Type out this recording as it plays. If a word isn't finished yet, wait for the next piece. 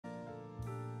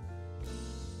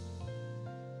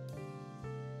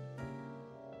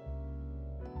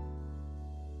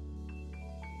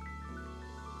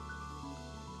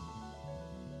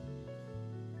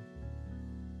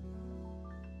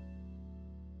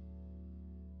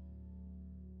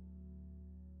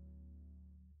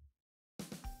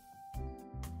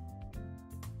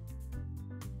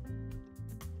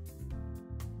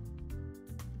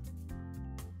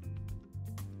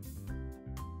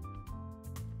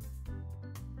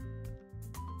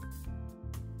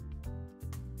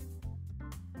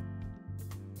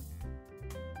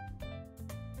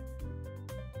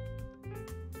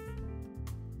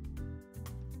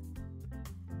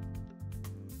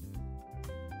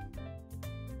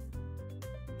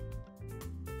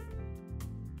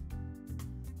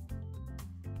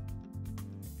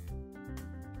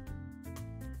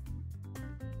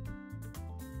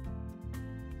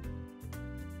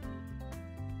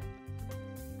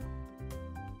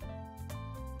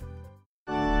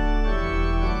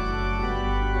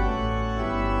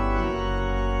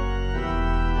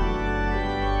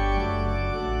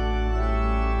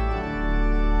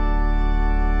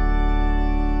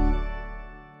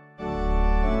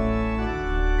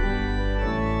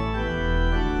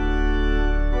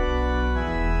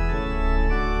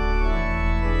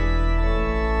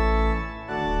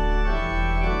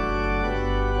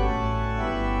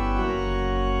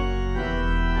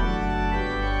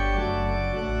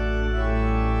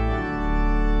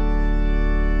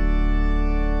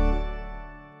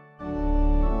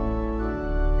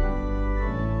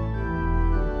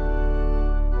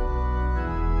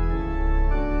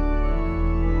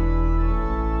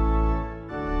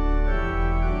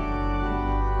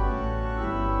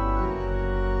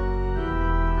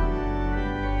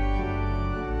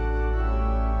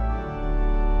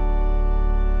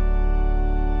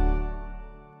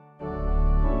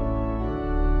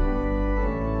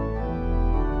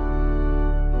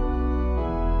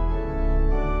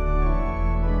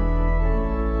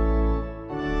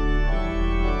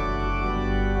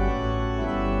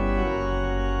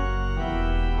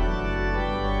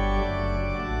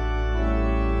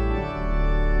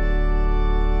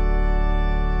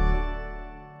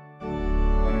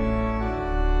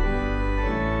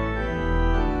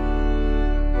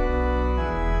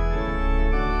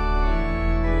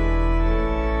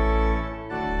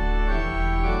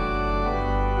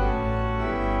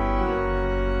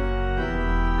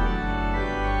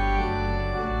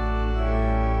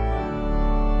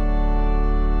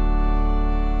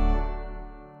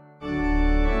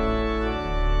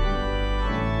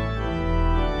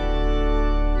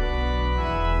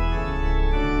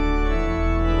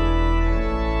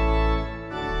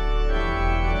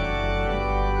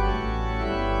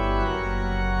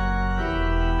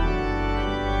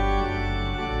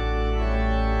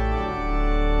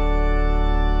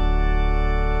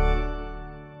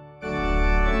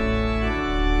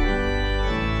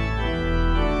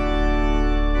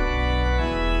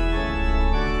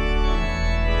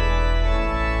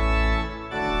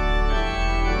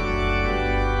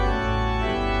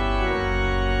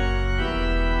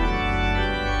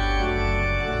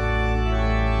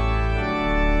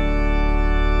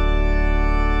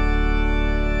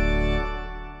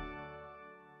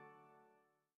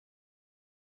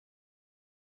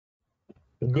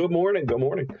Good morning. Good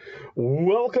morning.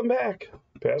 Welcome back.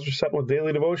 Pastor Sutton with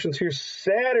Daily Devotions here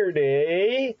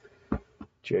Saturday,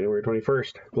 January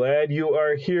 21st. Glad you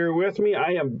are here with me.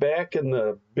 I am back in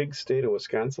the big state of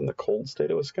Wisconsin, the cold state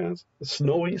of Wisconsin, the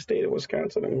snowy state of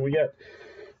Wisconsin.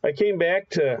 I came back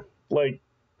to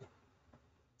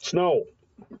snow.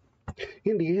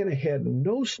 Indiana had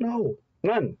no snow.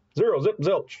 None. Zero, zip,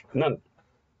 zilch. None.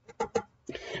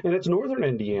 And it's northern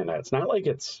Indiana. It's not like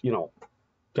it's,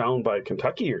 down by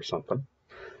Kentucky or something.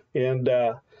 And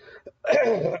what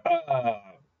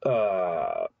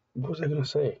was I going to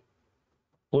say?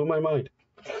 Blew my mind.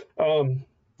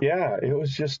 Yeah, it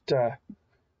was just, it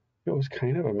was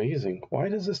kind of amazing. Why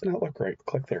does this not look right?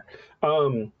 Click there.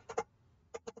 No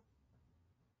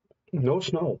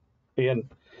snow. And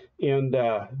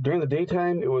during the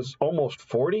daytime, it was almost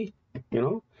 40,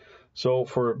 So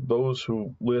for those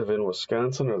who live in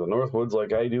Wisconsin or the Northwoods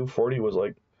like I do, 40 was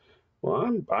like,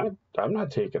 well, I'm not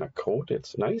taking a coat.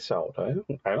 It's nice out. I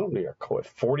don't need a coat.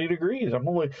 40 degrees. I'm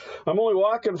only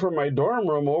walking from my dorm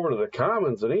room over to the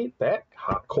Commons. It ain't that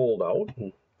hot cold out.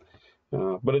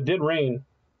 But it did rain.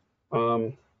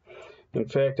 In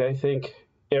fact, I think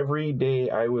every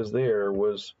day I was there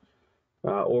was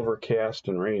overcast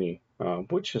and rainy,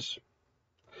 which is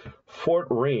Fort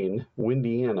Rain,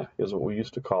 Windiana, is what we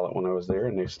used to call it when I was there,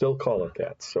 and they still call it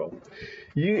that. So,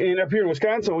 and up here in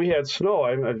Wisconsin, we had snow.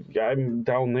 I'm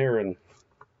down there and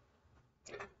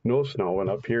no snow, and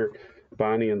up here,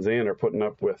 Bonnie and Zan are putting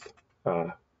up with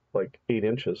like 8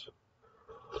 inches.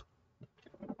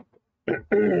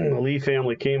 The Lee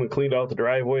family came and cleaned out the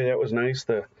driveway. That was nice.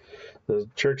 The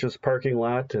church's parking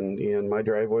lot and my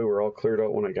driveway were all cleared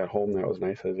out when I got home. That was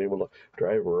nice. I was able to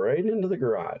drive right into the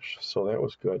garage, so that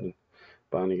was good. And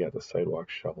Bonnie got the sidewalk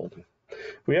shoveled.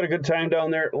 We had a good time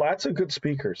down there. Lots of good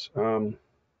speakers. The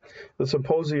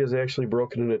symposium is actually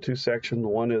broken into 2 sections.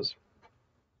 One is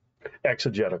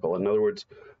exegetical. In other words,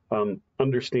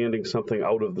 understanding something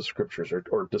out of the scriptures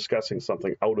or discussing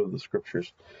something out of the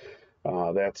scriptures.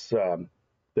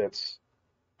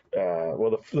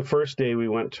 The first day we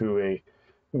went to a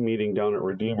meeting down at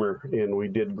Redeemer and we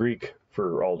did Greek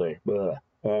for all day,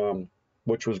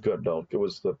 which was good though. It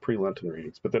was the pre-Lenten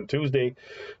readings. But then Tuesday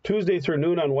through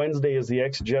noon on Wednesday is the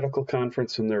exegetical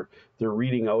conference, and they're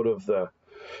reading out of the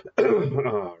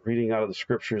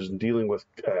scriptures and dealing with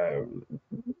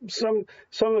some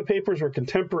of the papers were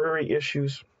contemporary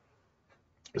issues.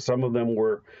 Some of them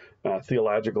were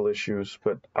theological issues,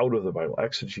 but out of the Bible,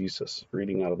 exegesis,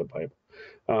 reading out of the Bible.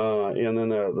 And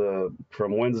then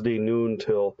from Wednesday noon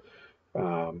till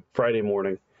Friday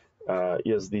morning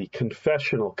is the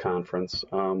confessional conference,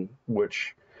 and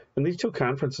these 2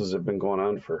 conferences have been going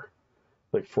on for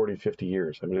like 40, 50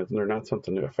 years. I mean, they're not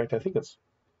something new. In fact, I think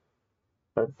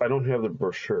I don't have the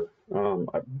brochure.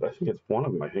 I think it's one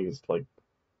of them. I think it's like,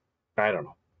 I don't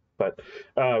know. But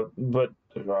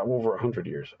over 100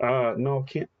 years. No,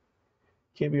 can't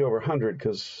be over 100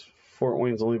 because Fort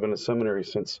Wayne's only been a seminary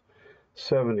since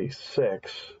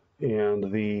 76,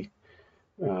 and the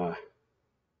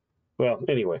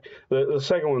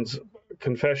second one's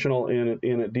confessional, and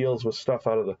it deals with stuff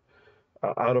out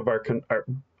of our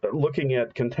looking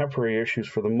at contemporary issues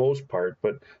for the most part,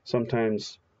 but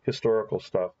sometimes historical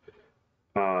stuff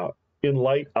in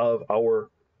light of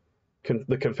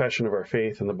the confession of our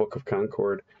faith in the Book of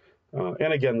Concord,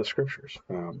 and again the scriptures.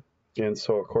 And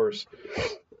so, of course,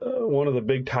 one of the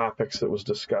big topics that was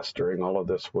discussed during all of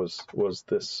this was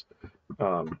this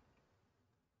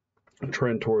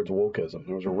trend towards wokeism.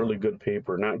 There was a really good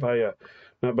paper, not by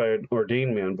an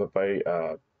ordained man, but by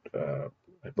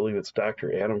I believe it's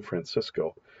Dr. Adam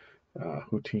Francisco,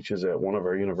 who teaches at one of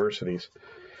our universities.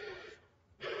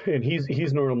 And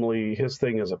he's normally, his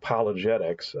thing is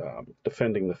apologetics,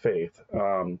 defending the faith,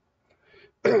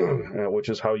 which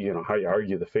is how you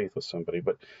argue the faith with somebody.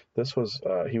 But this was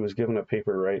he was given a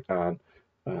paper right on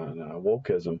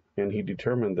wokeism, and he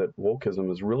determined that wokeism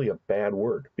is really a bad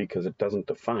word because it doesn't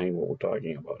define what we're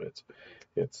talking about.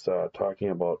 It's talking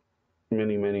about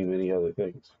many, many, many other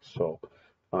things. So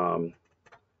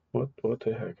what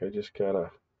the heck? I just got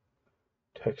a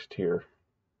text here.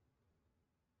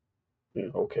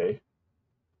 Yeah, okay.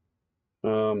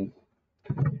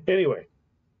 Anyway,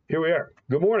 here we are.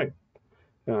 Good morning.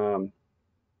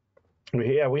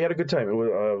 We had a good time. We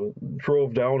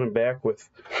drove down and back with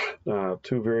 2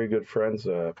 very good friends,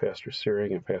 Pastor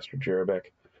Searing and Pastor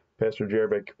Jerebeck. Pastor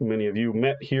Jerebeck, many of you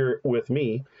met here with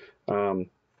me a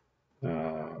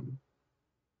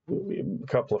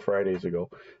couple of Fridays ago,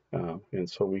 and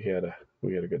so we had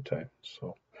a good time.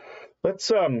 So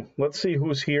let's see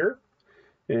who's here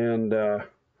and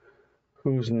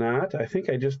who's not. I think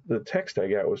the text I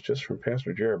got was just from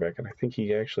Pastor Jerebeck, and I think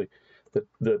he actually,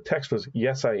 the text was,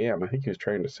 yes, I am. I think he was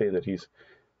trying to say that he's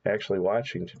actually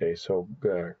watching today. So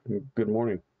good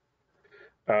morning.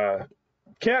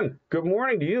 Ken, good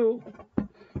morning to you. I'm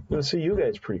going to see you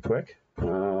guys pretty quick.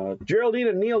 Geraldine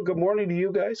and Neil, good morning to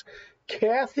you guys.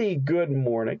 Kathy, good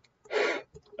morning.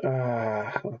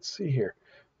 Let's see here.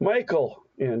 Michael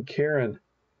and Karen,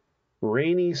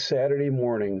 rainy Saturday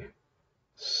morning,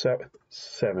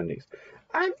 70s.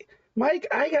 Mike,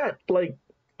 I got like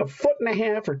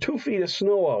 1.5 or 2 feet of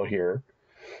snow out here,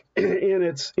 and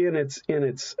it's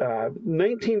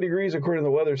 19 degrees according to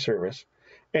the Weather Service,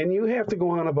 and you have to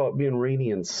go on about being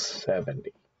rainy and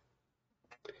 70.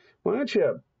 Why don't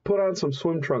you put on some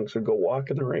swim trunks and go walk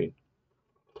in the rain?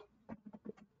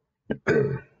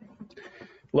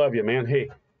 Love you, man. Hey,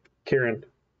 Karen,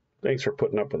 thanks for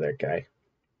putting up with that guy.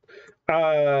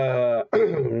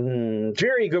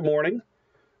 Jerry, good morning.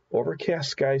 Overcast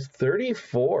skies,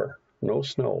 34. No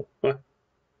snow.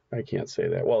 I can't say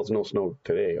that. Well, it's no snow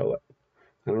today. I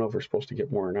don't know if we're supposed to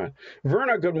get more or not.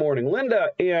 Verna, good morning. Linda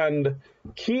and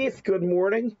Keith, good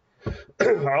morning.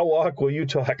 I'll walk while you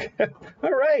talk.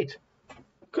 All right.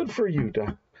 Good for you,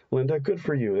 Linda. Good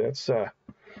for you. That's I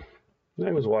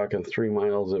was walking 3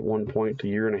 miles at one point a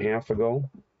year and a half ago.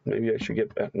 Maybe I should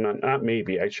get back. Not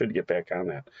maybe. I should get back on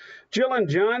that. Jill and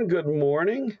John, good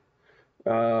morning.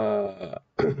 And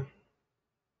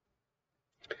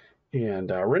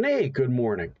Renee, good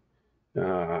morning.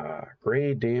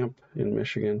 Gray, damp in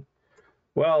Michigan.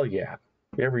 Well, yeah.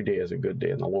 Every day is a good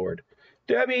day in the Lord.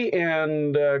 Debbie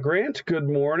and Grant, good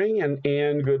morning. And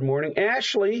Ann, good morning.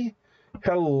 Ashley,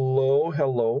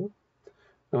 hello.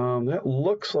 That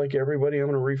looks like everybody. I'm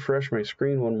going to refresh my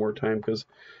screen one more time because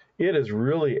it is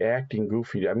really acting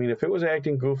goofy. I mean, if it was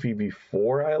acting goofy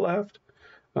before I left,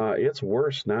 it's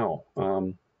worse now.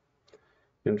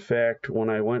 In fact, when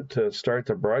I went to start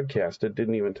the broadcast, it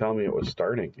didn't even tell me it was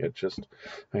starting.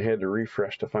 I had to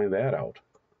refresh to find that out.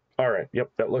 All right.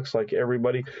 Yep, that looks like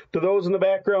everybody. To those in the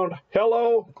background,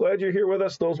 hello. Glad you're here with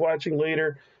us. Those watching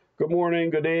later, good morning,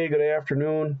 good day, good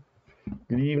afternoon,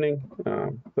 good evening.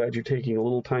 Glad you're taking a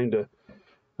little time to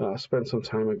spend some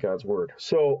time in God's Word.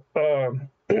 So,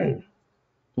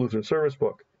 Lutheran Service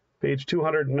Book, page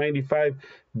 295,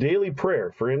 Daily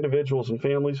Prayer for Individuals and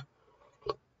Families.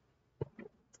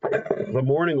 The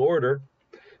Morning Order.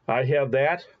 I have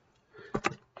that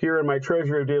here in my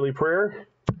Treasury of Daily Prayer,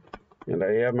 and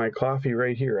I have my coffee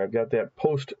right here. I've got that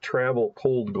post-travel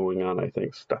cold going on, I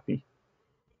think, stuffy.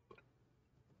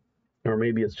 Or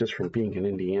maybe it's just from being in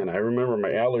Indiana. I remember my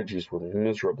allergies were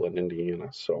miserable in Indiana,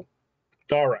 so.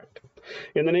 All right.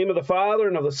 In the name of the Father,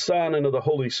 and of the Son, and of the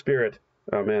Holy Spirit.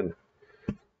 Amen.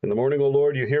 In the morning, O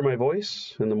Lord, you hear my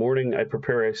voice. In the morning, I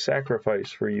prepare a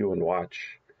sacrifice for you and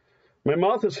watch. My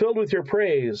mouth is filled with your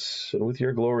praise and with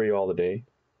your glory all the day.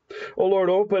 O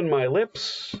Lord, open my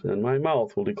lips, and my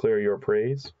mouth will declare your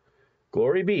praise.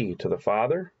 Glory be to the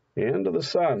Father, and to the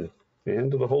Son, and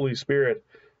to the Holy Spirit,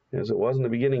 as it was in the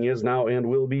beginning, is now, and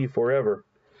will be forever.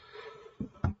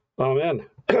 Amen.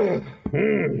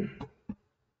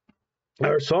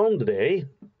 Our psalm today,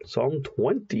 Psalm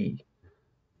 20.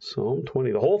 Psalm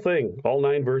 20, the whole thing, all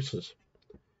 9 verses.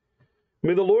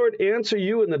 May the Lord answer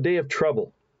you in the day of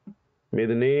trouble. May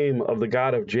the name of the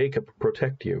God of Jacob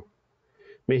protect you.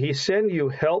 May he send you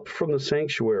help from the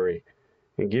sanctuary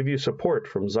and give you support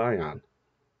from Zion.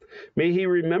 May he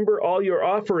remember all your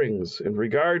offerings and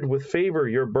regard with favor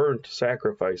your burnt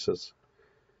sacrifices.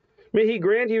 May he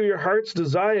grant you your heart's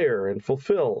desire and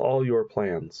fulfill all your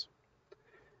plans.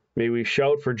 May we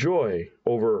shout for joy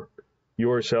over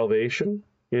your salvation,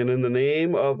 and in the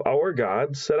name of our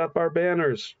God set up our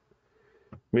banners.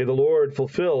 May the Lord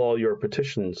fulfill all your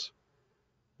petitions.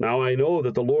 Now I know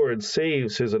that the Lord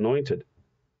saves his anointed.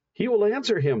 He will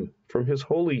answer him from his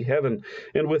holy heaven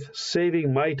and with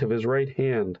saving might of his right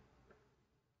hand.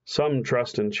 Some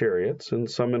trust in chariots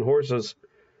and some in horses,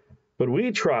 but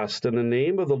we trust in the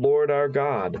name of the Lord our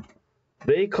God.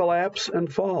 They collapse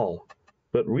and fall,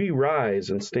 but we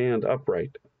rise and stand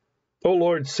upright. O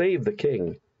Lord, save the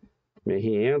King. May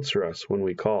he answer us when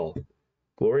we call.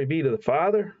 Glory be to the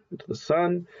Father, and to the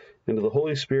Son, and to the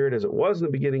Holy Spirit, as it was in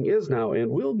the beginning, is now, and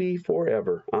will be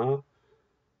forever.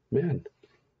 Amen.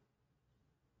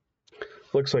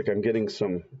 Looks like I'm getting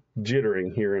some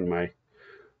jittering here in my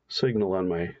signal on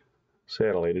my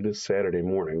satellite. It is Saturday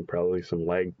morning, probably some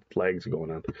lags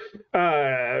going on.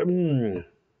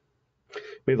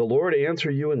 May the Lord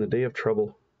answer you in the day of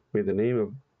trouble. May the name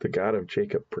of the God of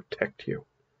Jacob protect you.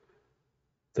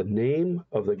 The name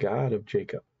of the God of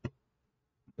Jacob.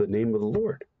 The name of the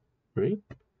Lord, right?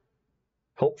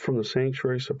 help from the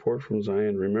sanctuary, support from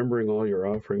Zion, remembering all your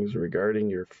offerings,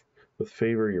 regarding with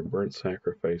favor your burnt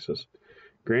sacrifices,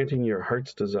 granting your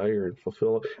heart's desire and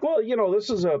fulfill it. Well,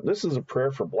 this is a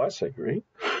prayer for blessing, right?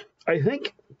 I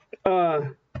think,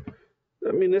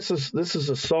 this is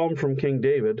a psalm from King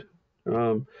David,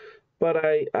 but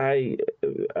I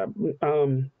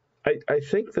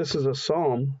think this is a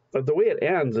psalm, the way it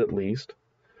ends at least.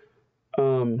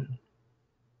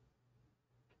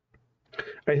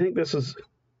 I think this is.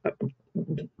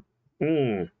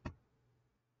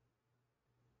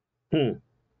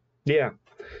 Yeah,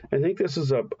 I think this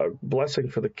is a blessing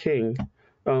for the king,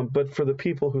 but for the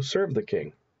people who serve the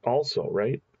king also,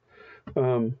 right?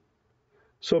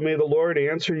 So may the Lord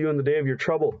answer you in the day of your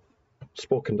trouble,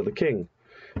 spoken to the king.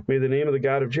 May the name of the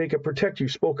God of Jacob protect you,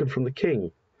 spoken from the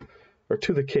king, or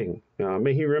to the king.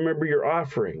 May he remember your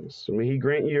offerings. May he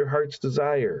grant you your heart's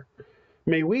desire.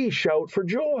 May we shout for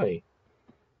joy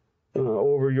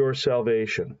over your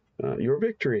salvation, your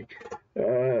victory.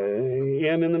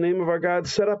 And in the name of our God,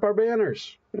 set up our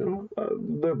banners.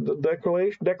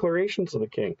 The declarations of the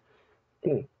king.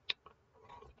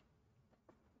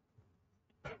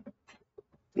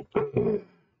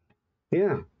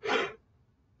 Yeah.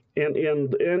 And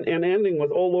ending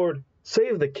with, "O Lord,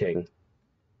 save the king.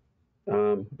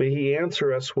 May he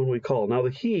answer us when we call." Now,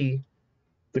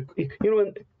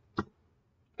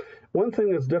 one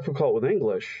thing that's difficult with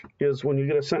English is when you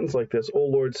get a sentence like this, "O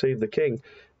Lord, save the king.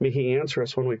 May he answer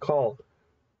us when we call."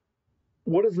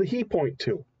 What does the he point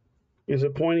to? Is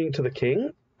it pointing to the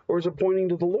king or is it pointing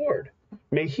to the Lord?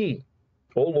 May he,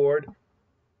 "O Lord,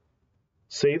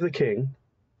 save the king.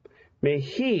 May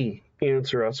he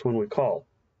answer us when we call."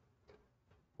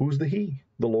 Who's the he?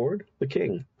 The Lord? The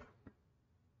king?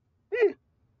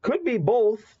 Could be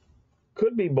both.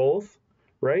 Could be both,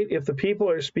 right? If the people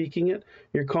are speaking it,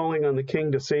 you're calling on the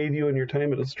king to save you in your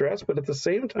time of distress, but at the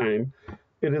same time,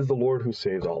 it is the Lord who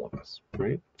saves all of us,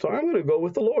 right? So I'm going to go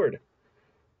with the Lord.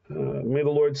 May the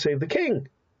Lord save the king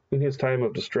in his time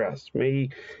of distress.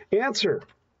 May he answer.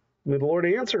 May the Lord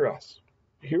answer us.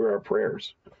 Hear our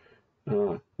prayers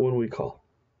when we call.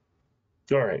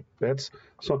 All right,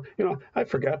 I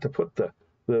forgot to put the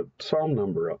psalm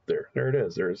number up there. There it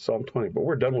is. There's Psalm 20, but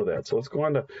we're done with that. So let's go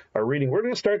on to our reading. We're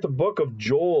going to start the book of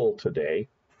Joel today.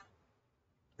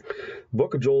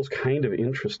 Book of Joel is kind of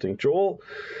interesting. Joel,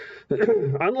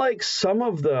 unlike some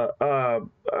of the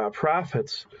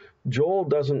prophets, Joel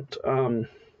doesn't.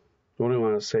 What do I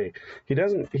want to say? He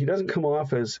doesn't come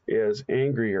off as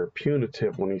angry or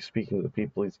punitive when he's speaking to the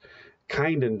people. He's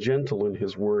kind and gentle in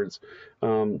his words,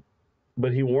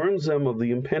 but he warns them of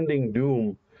the impending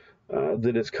doom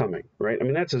that is coming. Right? I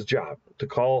mean, that's his job, to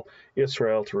call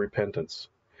Israel to repentance.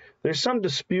 There's some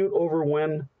dispute over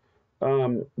when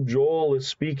Joel is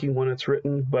speaking when it's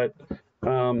written, but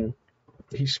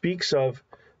he speaks of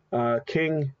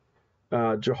King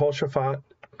Jehoshaphat.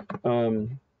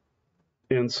 And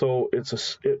so I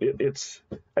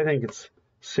think it's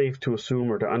safe to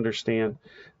assume or to understand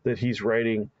that he's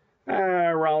writing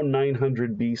around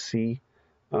 900 BC,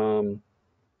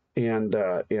 and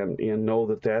know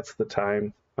that that's the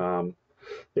time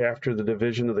after the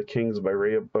division of the kingdoms by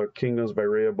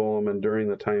Rehoboam, and during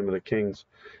the time of the kings,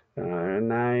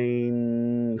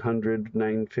 900,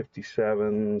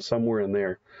 957, somewhere in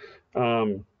there.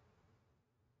 But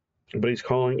he's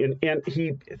calling, and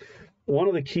he. One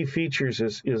of the key features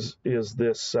is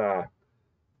this what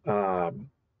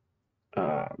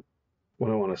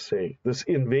do I want to say? This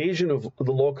invasion of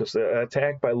the locusts,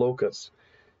 attack by locusts,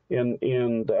 and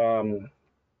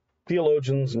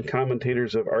theologians and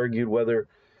commentators have argued whether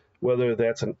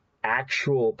that's an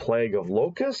actual plague of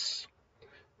locusts,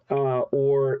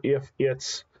 or if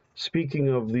it's speaking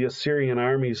of the Assyrian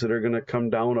armies that are going to come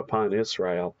down upon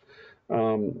Israel,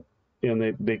 and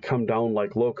they come down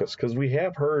like locusts. Because we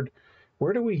have heard.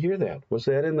 Where do we hear that? Was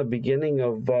that in the beginning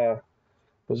of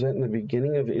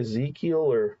Ezekiel,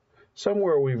 or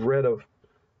somewhere we've read of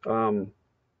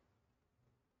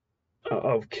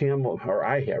camel, or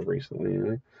I have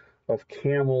recently, of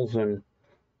camels and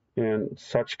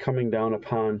such coming down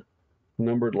upon,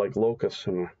 numbered like locusts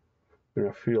in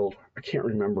a field. I can't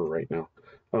remember right now.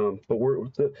 But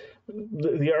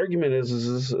the argument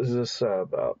is this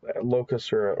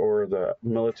locust or the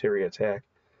military attack?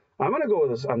 I'm going to go with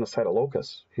this on the side of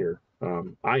locusts here.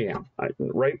 I am.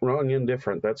 Right, wrong,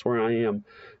 indifferent. That's where I am.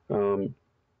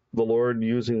 The Lord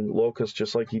using locusts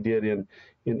just like he did in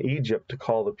Egypt to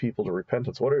call the people to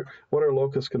repentance. What are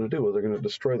locusts going to do? Well, they're going to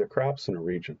destroy the crops in a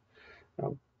region.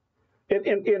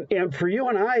 And for you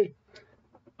and I,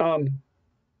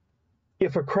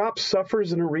 if a crop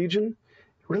suffers in a region,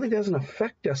 it really doesn't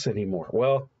affect us anymore.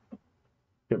 Well,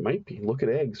 It might be. Look at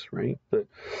eggs, right?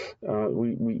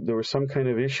 There was some kind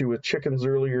of issue with chickens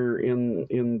earlier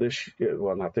in this,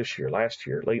 well, not this year, last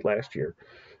year, late last year.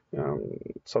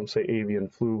 Some say avian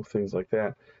flu, things like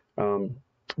that.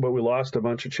 But we lost a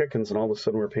bunch of chickens, and all of a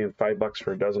sudden we're paying $5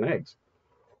 for a dozen eggs.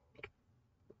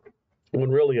 When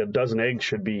really a dozen eggs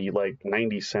should be like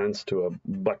 90 cents to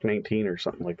 $1.19 or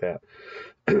something like that.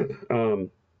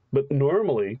 But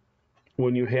normally,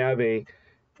 when you have a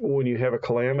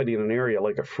calamity in an area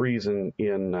like a freeze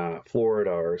in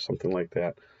Florida or something like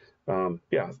that,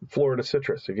 Florida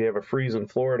citrus. If you have a freeze in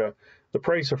Florida, the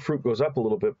price of fruit goes up a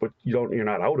little bit, but you're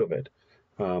not out of it.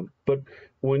 But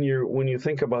when you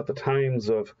think about the times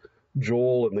of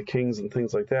Joel and the kings and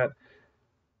things like that,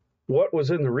 what was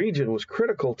in the region was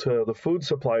critical to the food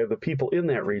supply of the people in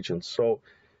that region. So,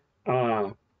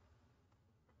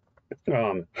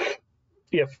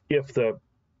 if the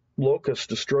locusts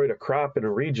destroyed a crop in a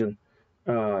region,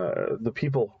 the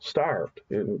people starved.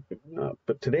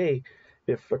 But today,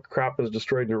 if a crop is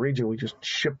destroyed in a region, we just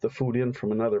ship the food in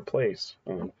from another place.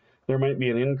 There might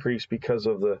be an increase because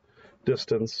of the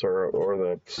distance or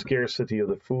the scarcity of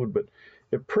the food, but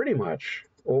it pretty much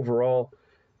overall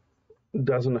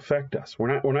doesn't affect us.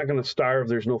 We're not going to starve.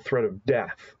 There's no threat of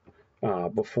death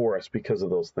before us because of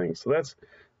those things. So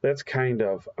that's kind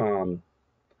of the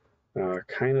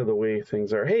way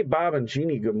things are. Hey, Bob and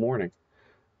Jeannie, good morning.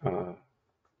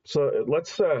 So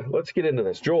let's get into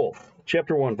this. Joel,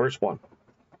 chapter 1, verse 1.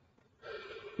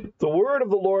 The word of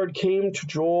the Lord came to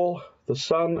Joel, the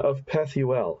son of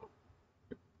Pethuel.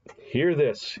 Hear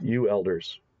this, you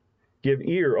elders. Give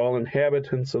ear, all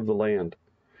inhabitants of the land.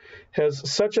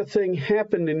 Has such a thing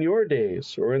happened in your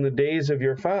days, or in the days of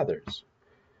your fathers?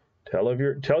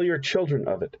 Tell your children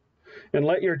of it, and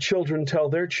let your children tell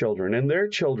their children, and their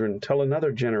children tell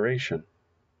another generation.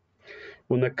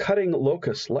 When the cutting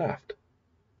locust left,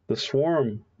 the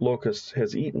swarming locust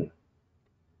has eaten.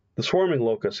 What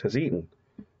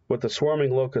the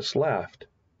swarming locust left,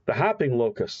 the hopping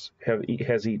locust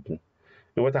has eaten.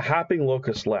 And what the hopping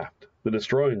locust left, the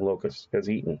destroying locust has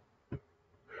eaten.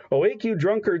 Awake, you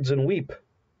drunkards, and weep,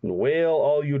 and wail,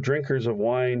 all you drinkers of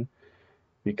wine,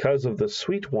 because of the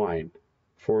sweet wine,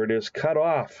 for it is cut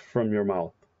off from your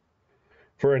mouth.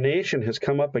 For a nation has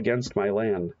come up against my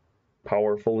land,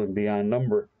 powerful and beyond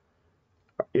number.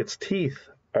 Its teeth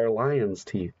are lion's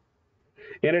teeth,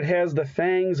 and it has the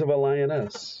fangs of a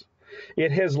lioness.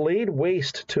 It has laid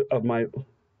waste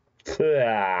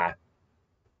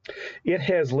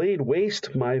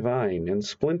my vine, and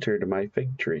splintered my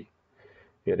fig tree.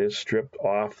 It has stripped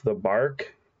off the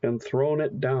bark and thrown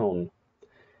it down.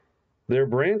 Their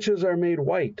branches are made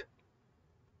white.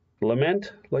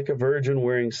 Lament like a virgin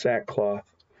wearing sackcloth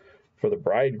for the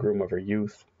bridegroom of her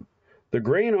youth. The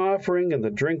grain offering and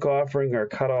the drink offering are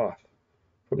cut off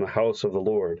from the house of the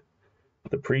Lord.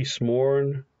 The priests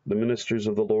mourn, the ministers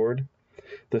of the Lord.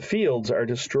 The fields are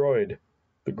destroyed.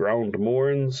 The ground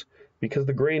mourns because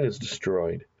the grain is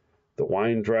destroyed. The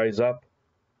wine dries up.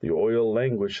 The oil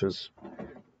languishes.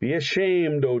 Be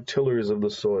ashamed, O tillers of the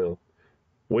soil.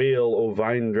 Wail, O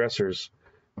vine dressers,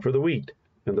 for the wheat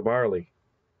and the barley,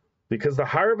 because the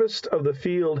harvest of the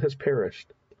field has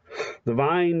perished. The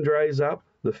vine dries up,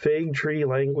 the fig tree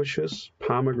languishes,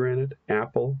 pomegranate,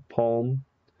 apple, palm.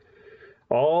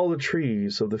 All the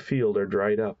trees of the field are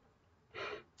dried up,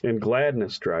 and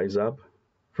gladness dries up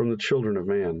from the children of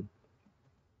man.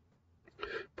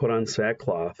 Put on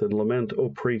sackcloth and lament, O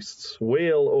priests.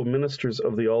 Wail, O ministers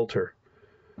of the altar.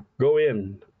 Go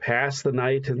in, pass the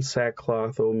night in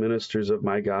sackcloth, O ministers of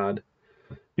my God,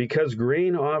 because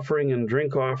grain offering and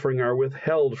drink offering are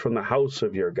withheld from the house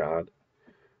of your God.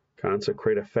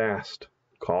 Consecrate a fast,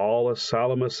 call a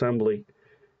solemn assembly,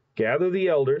 gather the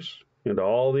elders and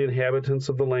all the inhabitants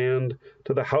of the land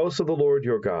to the house of the Lord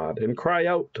your God, and cry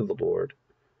out to the Lord.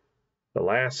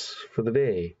 Alas for the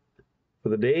day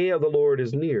of the Lord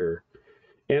is near,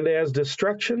 and as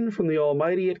destruction from the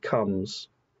Almighty it comes.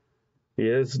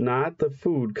 Is not the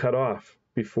food cut off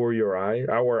before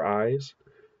our eyes,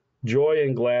 joy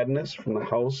and gladness from the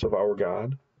house of our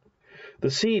God? The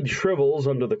seed shrivels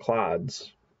under the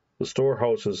clods, the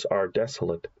storehouses are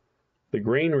desolate, the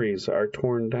granaries are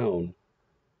torn down.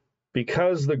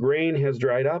 Because the grain has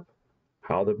dried up,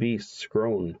 how the beasts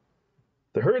groan.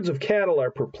 The herds of cattle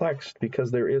are perplexed,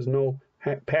 because there is no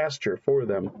pasture for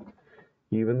them.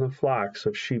 Even the flocks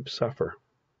of sheep suffer.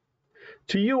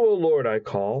 To you, O Lord, I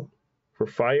call, for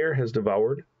fire has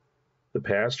devoured the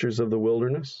pastures of the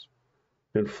wilderness,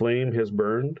 and flame has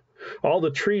burned all the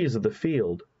trees of the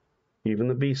field. Even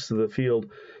the beasts of the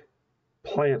field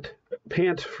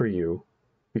pant for you,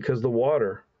 because the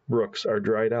water brooks are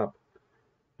dried up,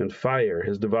 and fire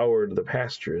has devoured the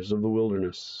pastures of the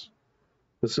wilderness.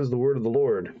 This is the word of the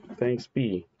Lord. Thanks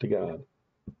be to God.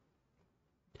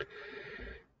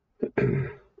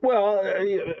 Well,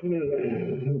 what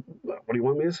do you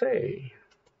want me to say?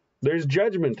 There's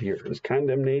judgment here. There's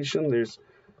condemnation. There's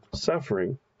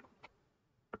suffering.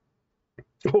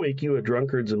 Awake you,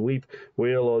 drunkards, and weep.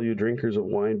 Wail, all you drinkers of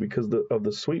wine, because of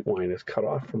the sweet wine is cut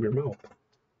off from your mouth.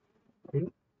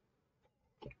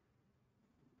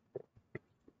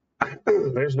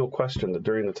 There's no question that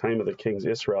during the time of the kings,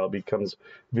 Israel becomes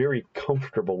very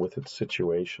comfortable with its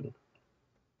situation.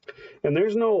 And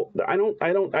there's no, I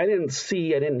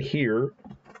didn't hear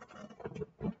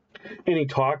any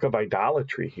talk of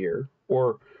idolatry here,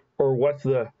 or what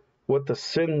the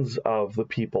sins of the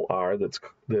people are that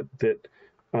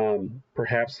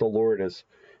perhaps the Lord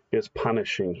is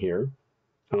punishing here,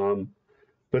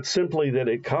 but simply that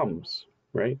it comes,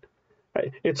 right?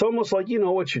 It's almost like, you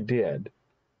know what you did.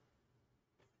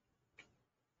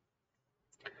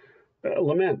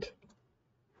 Lament.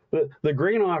 The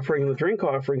grain offering and the drink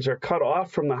offerings are cut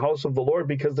off from the house of the Lord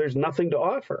because there's nothing to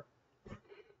offer,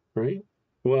 right?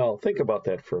 Well, think about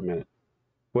that for a minute.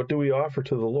 What do we offer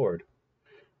to the Lord?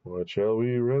 What shall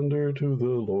we render to the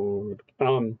Lord?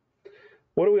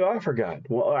 What do we offer God?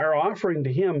 Well, our offering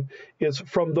to Him is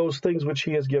from those things which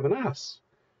He has given us.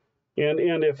 And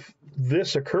if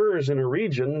this occurs in a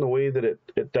region the way that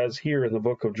it does here in the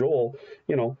book of Joel,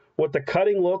 you know, what the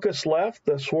cutting locust left,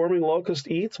 the swarming locust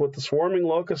eats. What the swarming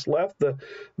locust left,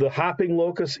 the hopping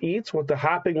locust eats. What the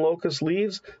hopping locust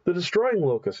leaves, the destroying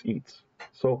locust eats.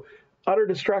 So utter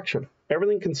destruction,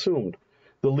 everything consumed.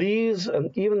 The leaves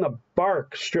and even the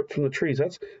bark stripped from the trees.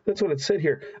 That's what it said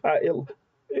here.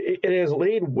 It has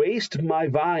laid waste my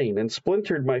vine and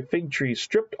splintered my fig tree,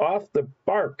 stripped off the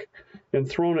bark and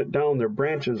thrown it down. Their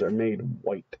branches are made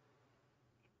white.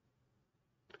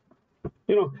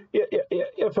 You know,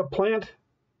 if a plant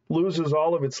loses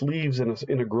all of its leaves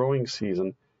in a growing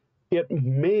season, it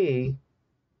may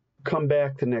come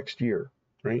back the next year,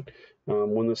 right?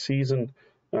 When the season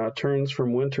turns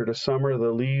from winter to summer,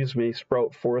 the leaves may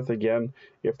sprout forth again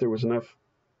if there was enough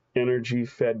energy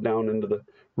fed down into the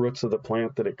roots of the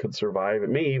plant that it could survive. It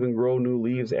may even grow new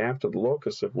leaves after the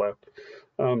locusts have left.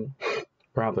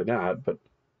 Probably not,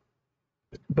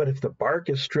 but if the bark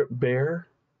is stripped bare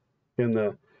and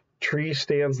the tree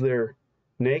stands there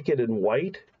naked and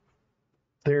white,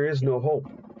 there is no hope.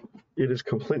 It is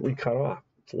completely cut off.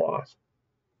 It's lost.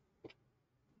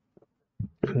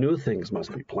 New things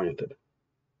must be planted.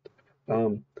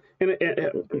 And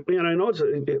I know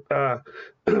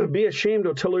be ashamed,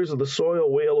 O tillers of the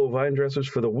soil, wail, O vine dressers,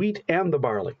 for the wheat and the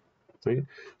barley. Right?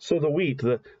 So the wheat,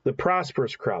 the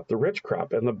prosperous crop, the rich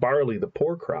crop, and the barley, the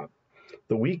poor crop,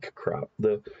 the weak crop,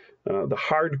 the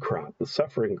hard crop,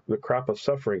 the crop of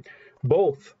suffering,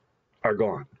 both are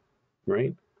gone,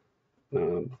 right?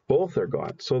 Both are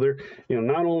gone. So there,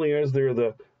 not only is there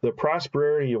the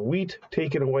prosperity of wheat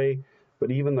taken away, but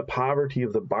even the poverty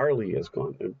of the barley is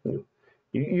gone.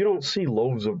 You don't see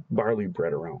loaves of barley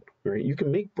bread around, right? You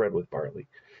can make bread with barley,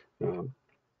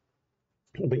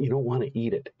 but you don't want to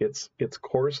eat it. It's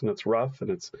coarse and it's rough and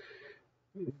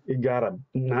it got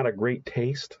not a great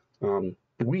taste.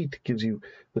 Wheat gives you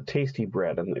the tasty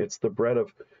bread, and it's the bread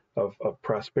of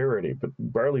prosperity. But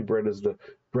barley bread is the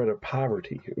bread of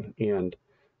poverty, and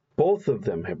both of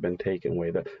them have been taken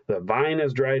away. The vine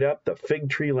is dried up, the fig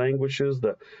tree languishes,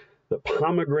 the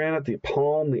pomegranate, the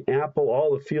palm, the apple,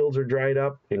 all the fields are dried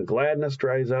up, and gladness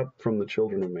dries up from the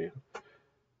children of man.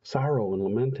 Sorrow and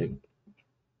lamenting.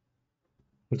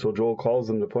 And so Joel calls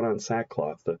them to put on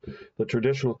sackcloth, the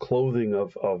traditional clothing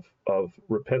of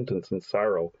repentance and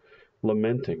sorrow,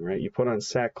 lamenting, right? You put on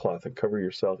sackcloth and cover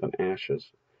yourself in ashes.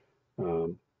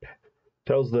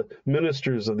 Tells the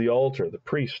ministers of the altar, the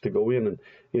priests, to go in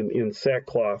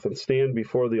sackcloth and stand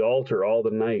before the altar all the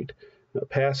night,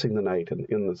 passing the night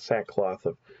in the sackcloth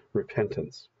of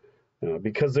repentance,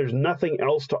 because there's nothing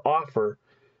else to offer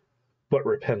but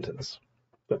repentance.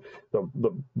 The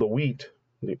wheat,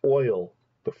 the oil,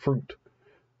 the fruit,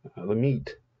 the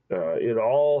meat, it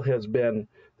all has been,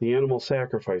 the animal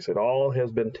sacrifice, it all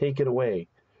has been taken away,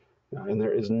 and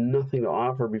there is nothing to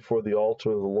offer before the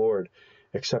altar of the Lord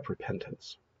except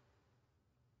repentance.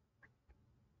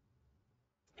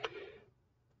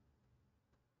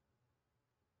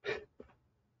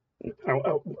 I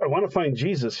want to find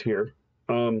Jesus here,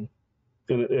 and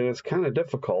it's kind of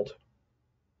difficult.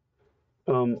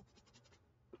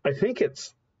 I think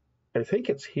it's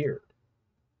here.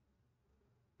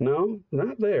 No,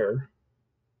 not there.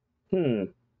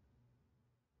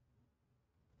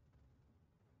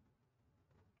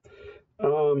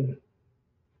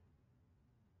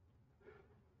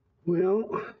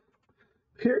 Well,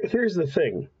 here's the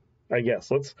thing, I guess.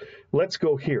 Let's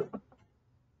go here.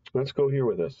 Let's go here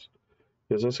with this.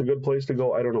 Is this a good place to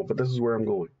go? I don't know, but this is where I'm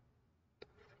going.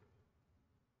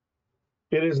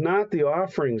 It is not the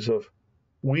offerings of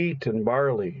wheat and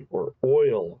barley or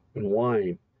oil and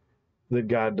wine that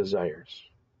God desires.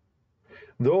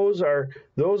 Those are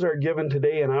given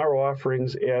today in our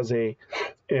offerings as a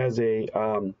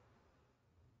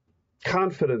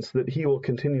confidence that He will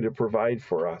continue to provide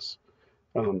for us.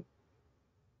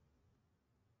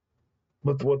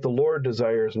 But what the Lord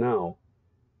desires now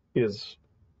is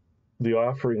the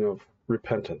offering of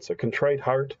repentance, a contrite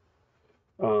heart,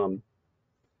 and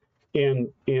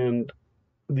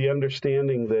the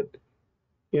understanding that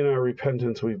in our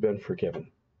repentance we've been forgiven.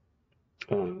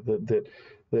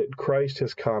 That Christ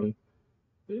has come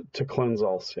to cleanse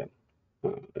all sin,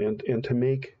 and to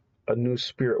make a new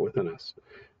spirit within us,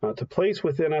 to place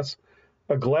within us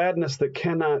a gladness that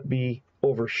cannot be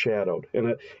overshadowed,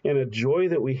 and a joy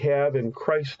that we have in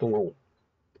Christ alone.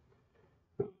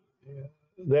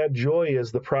 That joy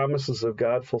is the promises of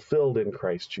God fulfilled in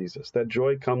Christ Jesus. That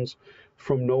joy comes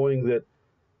from knowing that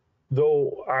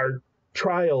though our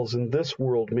trials in this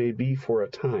world may be for a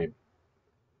time,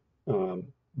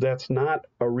 that's not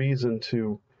a reason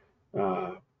to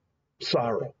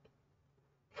sorrow.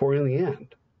 For in the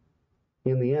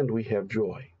end, we have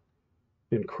joy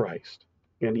in Christ.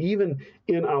 And even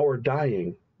in our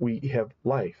dying, we have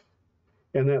life.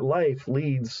 And that life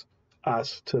leads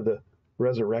us to the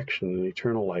resurrection and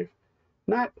eternal life.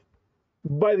 Not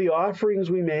by the offerings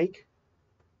we make,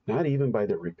 not even by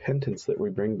the repentance that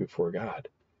we bring before God,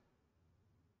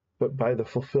 but by the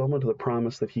fulfillment of the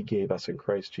promise that He gave us in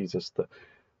Christ Jesus,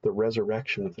 the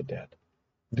resurrection of the dead.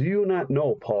 Do you not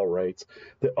know, Paul writes,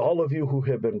 that all of you who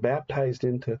have been baptized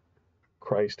into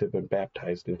Christ have been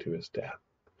baptized into His death?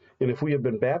 And if we have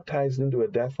been baptized into a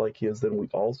death like His, then we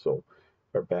also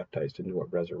are baptized into a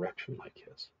resurrection like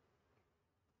His.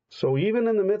 So even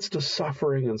in the midst of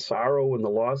suffering and sorrow and the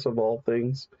loss of all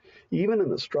things, even in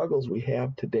the struggles we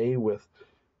have today with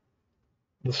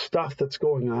the stuff that's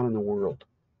going on in the world,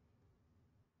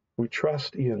 we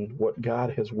trust in what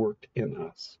God has worked in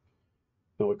us.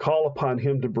 And we call upon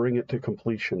Him to bring it to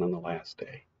completion on the last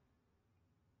day,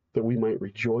 that we might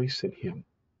rejoice in Him.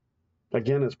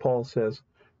 Again, as Paul says,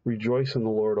 rejoice in the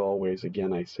Lord always.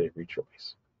 Again, I say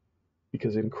rejoice.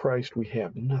 Because in Christ we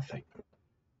have nothing.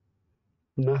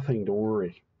 Nothing to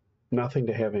worry. Nothing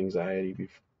to have anxiety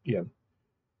in.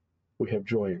 We have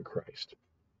joy in Christ.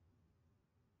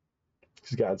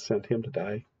 Because God sent Him to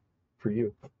die for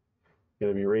you, and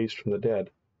to be raised from the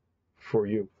dead for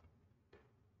you,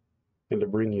 and to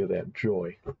bring you that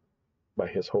joy by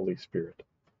His Holy Spirit.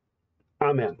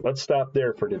 Amen. Let's stop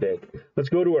there for today. Let's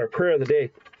go to our prayer of the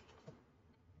day.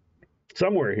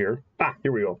 Somewhere here.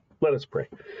 Here we go. Let us pray.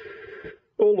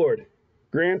 O Lord,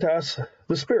 grant us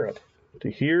the Spirit to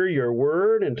hear Your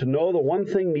word and to know the one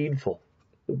thing needful,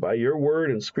 that by Your word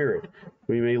and Spirit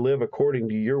we may live according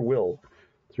to Your will.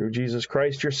 Through Jesus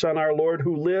Christ, Your Son, our Lord,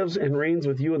 who lives and reigns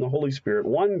with You in the Holy Spirit,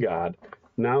 one God,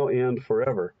 now and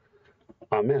forever.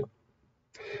 Amen.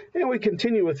 And we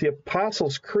continue with the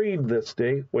Apostles' Creed this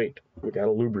day. Wait, we got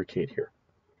to lubricate here.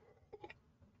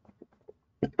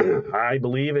 I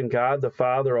believe in God, the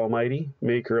Father Almighty,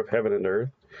 maker of heaven and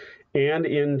earth, and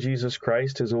in Jesus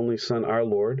Christ, His only Son, our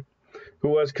Lord, who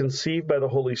was conceived by the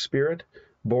Holy Spirit,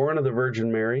 born of the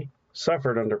Virgin Mary,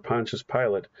 suffered under Pontius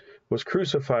Pilate, was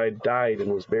crucified, died,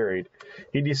 and was buried.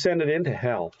 He descended into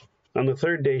hell. On the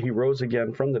third day He rose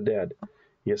again from the dead.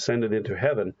 He ascended into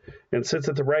heaven, and sits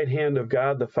at the right hand of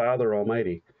God the Father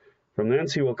Almighty. From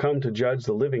thence He will come to judge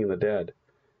the living and the dead.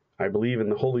 I believe in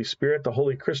the Holy Spirit, the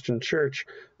holy Christian Church,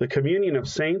 the communion of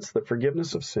saints, the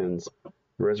forgiveness of sins,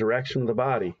 the resurrection of the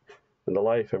body, and the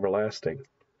life everlasting.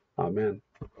 Amen.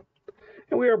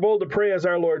 And we are bold to pray as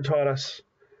our Lord taught us.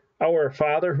 Our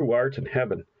Father, who art in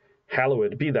heaven,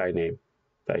 hallowed be Thy name.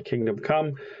 Thy kingdom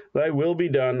come, Thy will be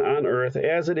done on earth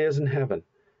as it is in heaven.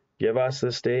 Give us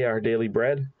this day our daily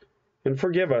bread, and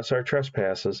forgive us our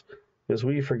trespasses, as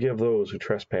we forgive those who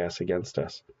trespass against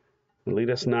us. And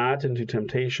lead us not into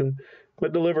temptation,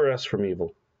 but deliver us from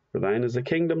evil. For Thine is the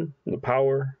kingdom, and the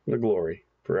power, and the glory,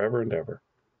 forever and ever.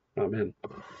 Amen.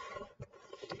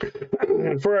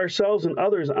 And for ourselves and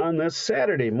others on this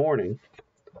Saturday morning,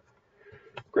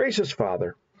 gracious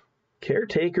Father,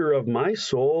 caretaker of my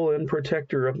soul and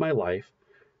protector of my life,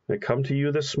 I come to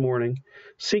You this morning,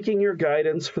 seeking Your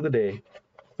guidance for the day.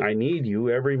 I need You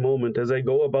every moment as I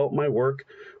go about my work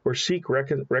or seek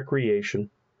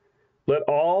recreation. Let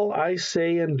all I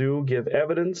say and do give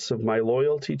evidence of my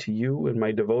loyalty to You and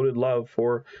my devoted love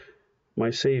for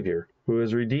my Savior, who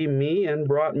has redeemed me and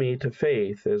brought me to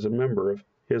faith as a member of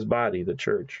his body, the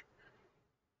church.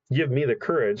 Give me the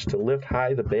courage to lift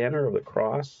high the banner of the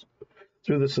cross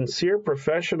through the sincere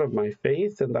profession of my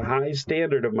faith and the high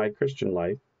standard of my Christian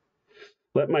life.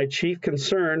 Let my chief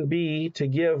concern be to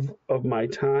give of my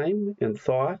time and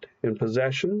thought and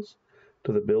possessions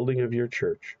to the building of your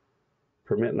church.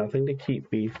 Permit nothing to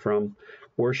keep me from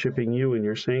worshiping you in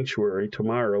your sanctuary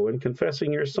tomorrow and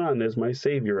confessing your Son as my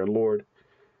Savior and Lord.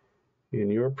 In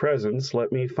your presence,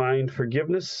 let me find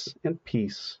forgiveness and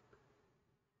peace.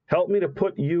 Help me to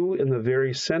put you in the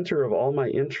very center of all my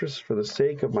interests for the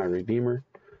sake of my Redeemer,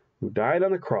 who died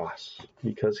on the cross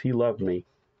because he loved me.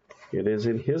 It is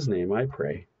in his name I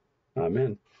pray.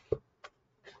 Amen.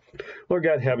 Lord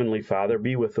God, Heavenly Father,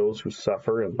 be with those who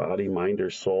suffer in body, mind, or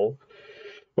soul,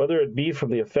 whether it be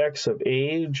from the effects of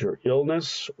age or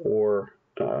illness or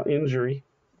injury.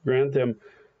 Grant them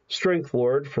strength,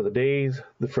 Lord, for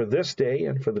this day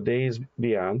and for the days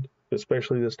beyond.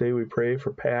 Especially this day we pray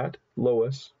for Pat,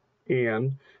 Lois,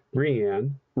 Ann,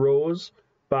 Brianne, Rose,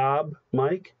 Bob,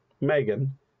 Mike,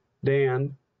 Megan,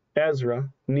 Dan, Ezra,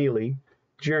 Neely,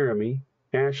 Jeremy,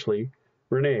 Ashley,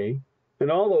 Renee, and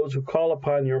all those who call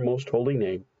upon your most holy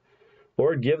name.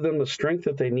 Lord, give them the strength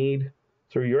that they need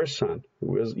through your Son,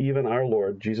 who is even our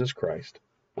Lord, Jesus Christ.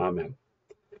 Amen.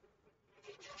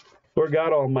 Lord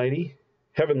God Almighty,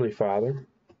 Heavenly Father,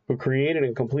 who created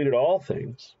and completed all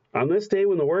things, on this day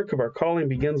when the work of our calling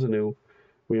begins anew,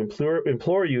 we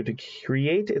implore you to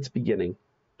create its beginning,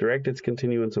 direct its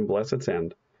continuance, and bless its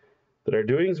end, that our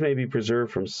doings may be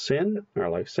preserved from sin, our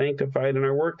life sanctified, and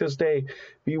our work this day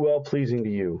be well-pleasing to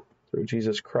you, through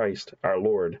Jesus Christ our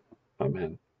Lord.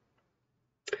 Amen.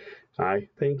 I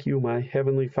thank you, my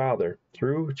Heavenly Father,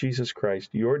 through Jesus Christ,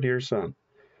 your dear Son,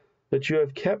 that you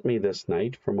have kept me this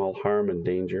night from all harm and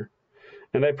danger.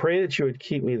 And I pray that you would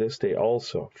keep me this day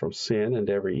also from sin and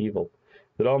every evil,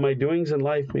 that all my doings in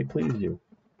life may please you.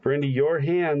 For into your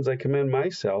hands I commend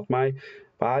myself, my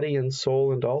body and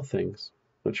soul, and all things.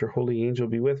 Let your holy angel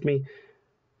be with me,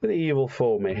 that the evil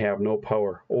foe may have no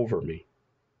power over me.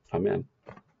 Amen.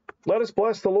 Let us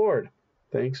bless the Lord.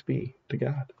 Thanks be to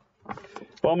God.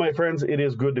 Well, my friends, it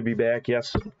is good to be back.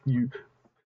 Yes, you...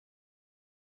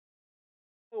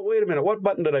 Oh, wait a minute. What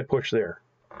button did I push there?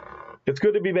 It's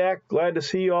good to be back. Glad to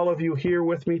see all of you here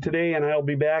with me today, and I'll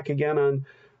be back again on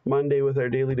Monday with our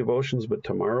daily devotions, but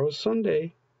tomorrow's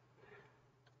Sunday.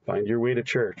 Find your way to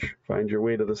church. Find your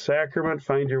way to the sacrament.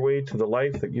 Find your way to the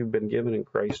life that you've been given in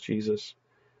Christ Jesus.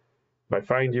 By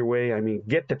find your way, I mean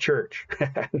get to church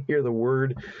and hear the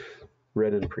word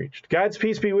read and preached. God's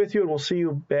peace be with you, and we'll see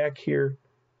you back here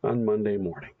on Monday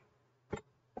morning.